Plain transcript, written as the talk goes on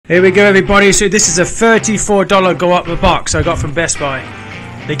Here we go, everybody. So this is a $34 go up the box I got from Best Buy.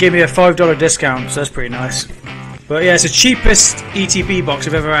 They gave me a $5 discount, so that's pretty nice. But yeah, it's the cheapest ETB box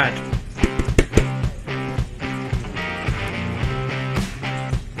I've ever had.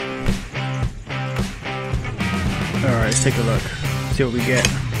 Alright, let's take a look. See what we get.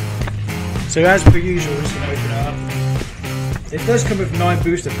 So as per usual, we're just going to open it up. It does come with 9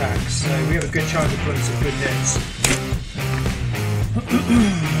 booster packs, so we have a good chance of putting some good hits.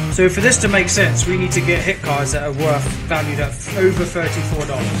 So for this to make sense, we need to get hit cards that are valued at over $34.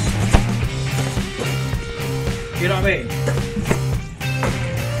 You know what I mean?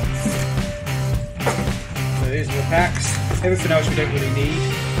 So these are the packs. Everything else we don't really need.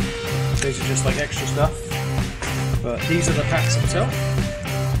 These are just like extra stuff. But these are the packs themselves.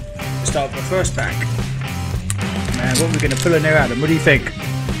 Let's start with the first pack. Man, what are we going to pull in there, Adam? What do you think?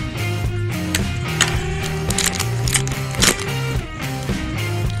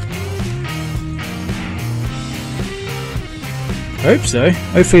 I hope so.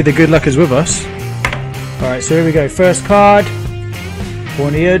 Hopefully the good luck is with us. Alright, so here we go. First card.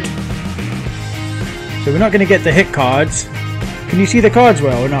 Hornead. So we're not going to get the hit cards. Can you see the cards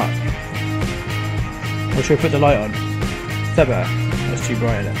well or not? Or should I put the light on? Is that better? That's too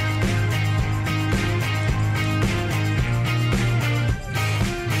bright, isn't it?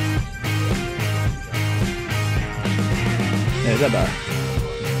 Yeah, is that better?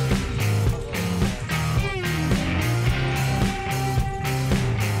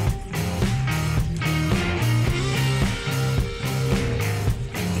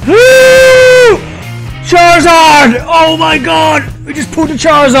 Charizard! Oh my god! We just pulled a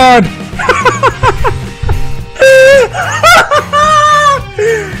Charizard!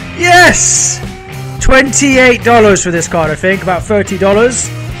 Yes! $28 for this card, I think. About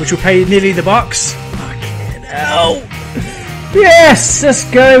 $30, which will pay nearly the box. Fucking hell! Yes! Let's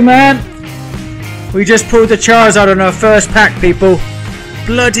go, man! We just pulled the Charizard on our first pack, people.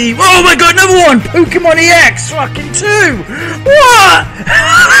 Bloody... Oh my god, another one! Pokemon EX! Fucking 2! What?!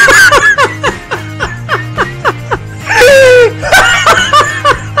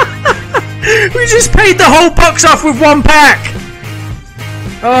 We just paid the whole box off with one pack!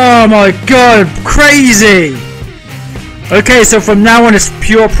 Oh my god, crazy! Okay, so from now on it's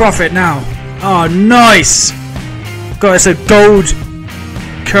pure profit now. Oh, nice! Got us a gold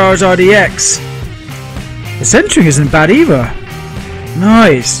Charizard EX. The centering isn't bad either.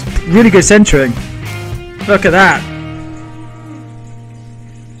 Nice. Really good centering. Look at that.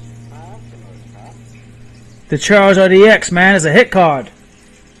 The Charizard EX, man, is a hit card.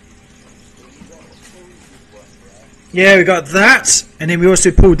 Yeah, we got that, and then we also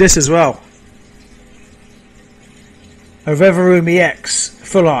pulled this as well. A Reverum EX,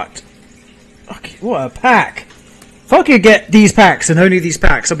 full art. Okay, what a pack. If I could get these packs and only these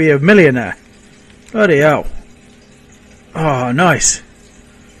packs, I'll be a millionaire. Bloody hell. Oh, nice.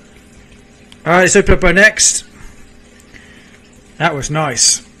 Alright, let's open up our next. That was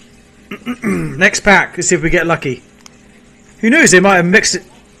nice. Next pack, let's see if we get lucky. Who knows, they might have mixed it.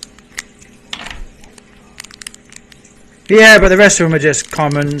 Yeah, but the rest of them are just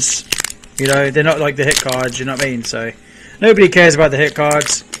commons. You know, they're not like the hit cards, you know what I mean? So, nobody cares about the hit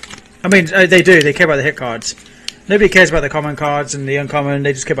cards. I mean, they do, they care about the hit cards. Nobody cares about the common cards and the uncommon,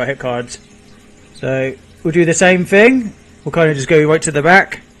 they just care about hit cards. So, we'll do the same thing. We'll kind of just go right to the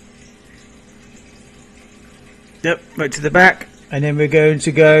back. Yep, right to the back. And then we're going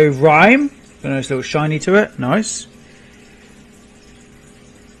to go Rhyme. Got a nice little shiny to it. Nice.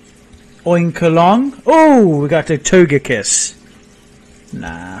 Oinkalong. Oh, we got the Togekiss.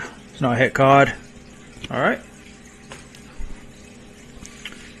 Nah, it's not a hit card. Alright.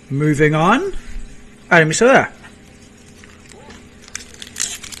 Moving on. Adam, you saw that?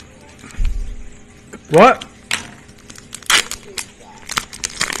 What?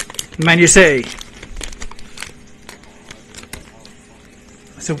 Manu City.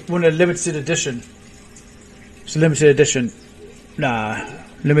 It's one of the limited edition. It's a limited edition. Nah.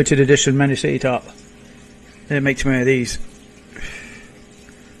 Limited edition Manu City top. They didn't make too many of these.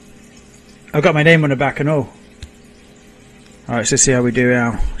 I've got my name on the back and all. Alright, so let's see how we do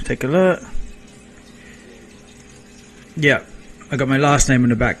now. Take a look. Yeah, I got my last name on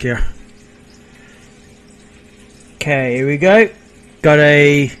the back here. Okay, here we go. Got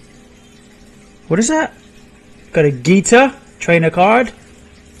a... What is that? Got a Gita trainer card.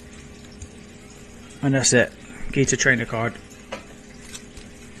 And that's it. Gita trainer card.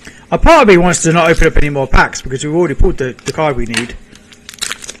 A part of me wants to not open up any more packs because we've already pulled the card we need.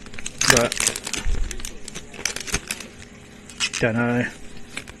 But don't know.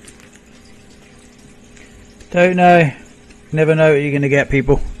 Don't know. Never know what you're going to get,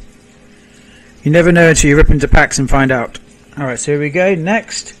 people. You never know until you rip into packs and find out. Alright, so here we go.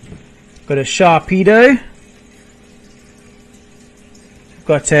 Next, got a Sharpedo.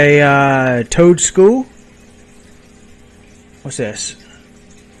 Got a Toad School. What's this?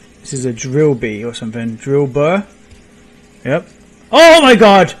 This is a Drill Bee or something. Drill Burr. Yep. Oh my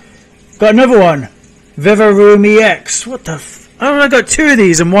god! Got another one. Vivaroom EX. What the f... Oh, I got two of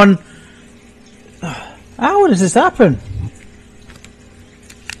these and one... How does this happen?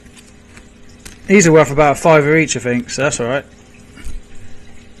 These are worth about $5 each, I think, so that's alright.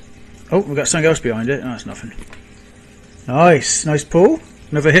 Oh, we've got something else behind it. Oh, that's nothing. Nice. Nice pull.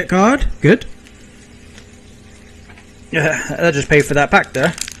 Another hit card. Good. Yeah, that just paid for that pack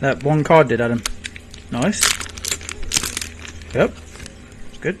there. That one card did, Adam. Nice. Yep.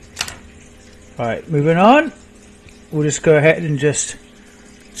 Good. Alright, moving on. We'll just go ahead and just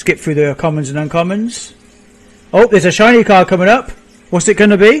skip through the commons and uncommons. Oh, there's a shiny card coming up. What's it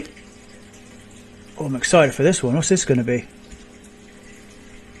going to be? Oh, I'm excited for this one. What's this going to be?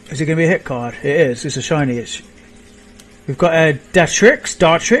 Is it going to be a hit card? It is. It's a shiny. We've got a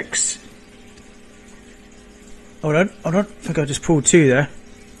Dartrix. Hold on. I think I just pulled two there.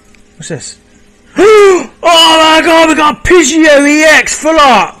 What's this? Oh my god, we got Pidgeot EX full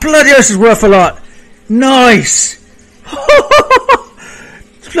art. Bloody hell, this is worth a lot. Nice.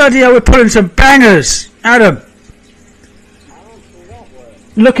 Bloody hell, we're pulling some bangers. Adam,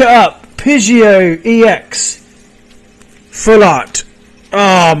 look it up. Pidgeot EX full art.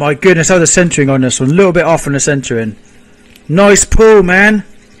 Oh my goodness, how the centering on this one. A little bit off on the centering. Nice pull, man.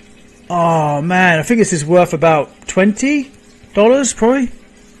 Oh man, I think this is worth about $20 probably.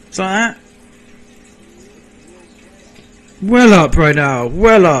 Something like that. Well up right now.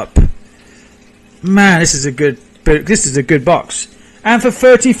 Well up. Man, this is a good box. And for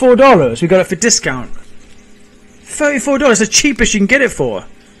 $34, we got it for discount. $34, the cheapest you can get it for.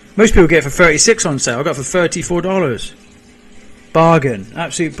 Most people get it for $36 on sale. I got it for $34. Bargain.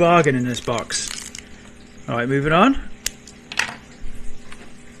 Absolute bargain in this box. Alright, moving on.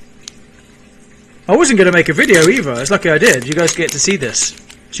 I wasn't going to make a video either. It's lucky I did. You guys get to see this.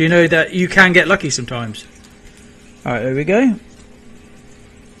 So you know that you can get lucky sometimes. Alright, there we go.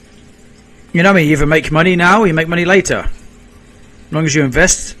 You know me, you either make money now or you make money later. As long as you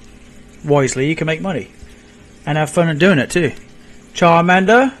invest wisely, you can make money. And have fun in doing it too.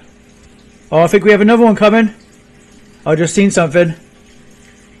 Charmander. Oh, I think we have another one coming. I just seen something.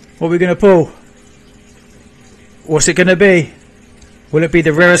 What are we going to pull? What's it going to be? Will it be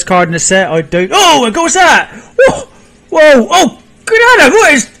the rarest card in the set? I don't... Oh, and what's that? Whoa! Whoa! Oh, good Adam!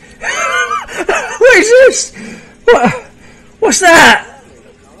 What is... what is this? What's that?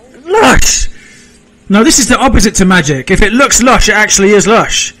 Lush! No, this is the opposite to magic. If it looks lush, it actually is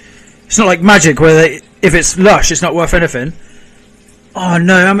lush. It's not like magic where if it's lush, it's not worth anything. Oh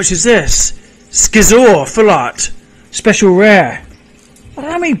no, how much is this? Skizor, full art. Special rare.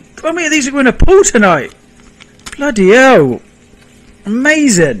 How many of these are going to pull tonight? Bloody hell.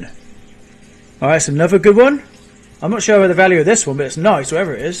 Amazing. Alright, that's another good one. I'm not sure the value of this one, but it's nice,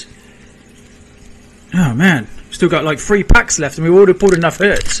 whatever it is. Oh man. Still got like 3 packs left and we've already pulled enough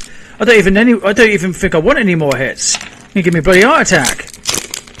hits. I don't even think I want any more hits. You give me a bloody heart attack.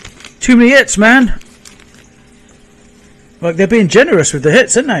 Too many hits, man. Like they're being generous with the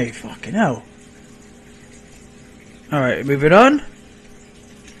hits, aren't they? Fucking hell. Alright, moving on.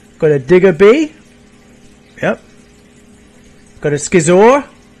 Got a Digger Bee. Yep. Got a Skizor.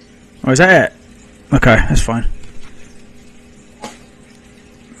 Oh, is that it? Okay, that's fine.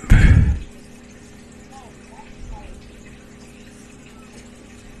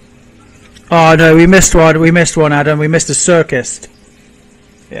 Oh no, we missed one. We missed one, Adam. We missed a Circus.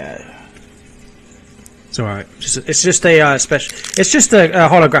 Yeah. It's alright. It's just a special. It's just a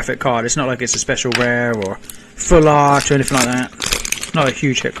holographic card. It's not like it's a special rare or full art or anything like that. Not a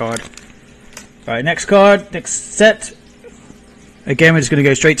huge hit card. Alright, next card. Next set. Again, we're just going to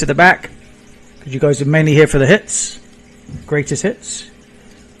go straight to the back. Because you guys are mainly here for the hits. Greatest hits.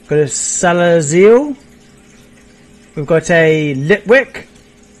 Got a Salaziel. We've got a Litwick.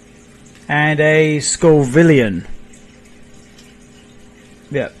 And a Scovillion.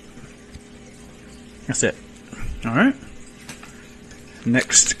 Yep. That's it. Alright.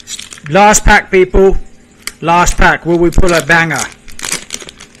 Next. Last pack, people. Last pack. Will we pull a banger?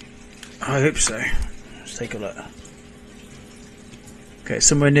 I hope so. Let's take a look. Okay,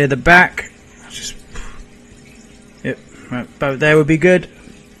 somewhere near the back. Just. Yep. Right, about there would be good.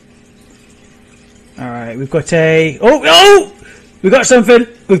 Alright, we've got a... Oh! Oh! We got something.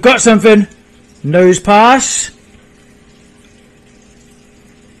 We've got something. Nose pass.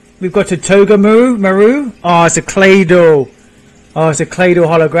 We've got a Togamaru. Oh, it's a Claydol. Oh, it's a Claydol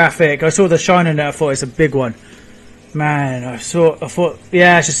holographic. I saw the shine in it. I thought it's a big one. Man, I thought,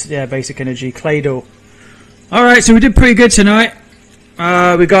 yeah, it's just, yeah, basic energy, Claydol. Alright, so we did pretty good tonight.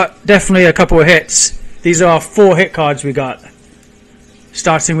 We got definitely a couple of hits. These are 4 hit cards we got.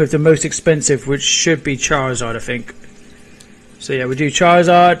 Starting with the most expensive, which should be Charizard, I think. So yeah, we do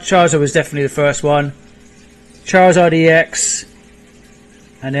Charizard. Charizard was definitely the first one. Charizard EX.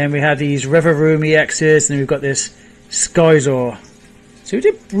 And then we have these River-Room EXs, and then we've got this Skyzor. So we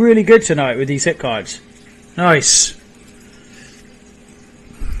did really good tonight with these hit cards. Nice.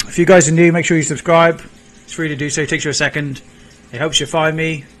 If you guys are new, make sure you subscribe. It's free to do so, it takes you a second. It helps you find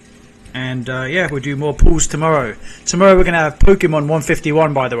me. And yeah, we'll do more pulls tomorrow. Tomorrow we're going to have Pokemon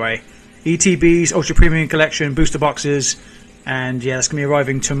 151, by the way. ETBs, Ultra Premium Collection, booster boxes. And yeah, that's going to be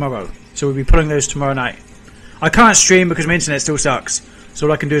arriving tomorrow. So we'll be pulling those tomorrow night. I can't stream because my internet still sucks. So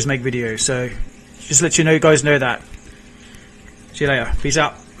all I can do is make videos. So just let you guys know that. See you later. Peace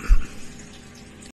out.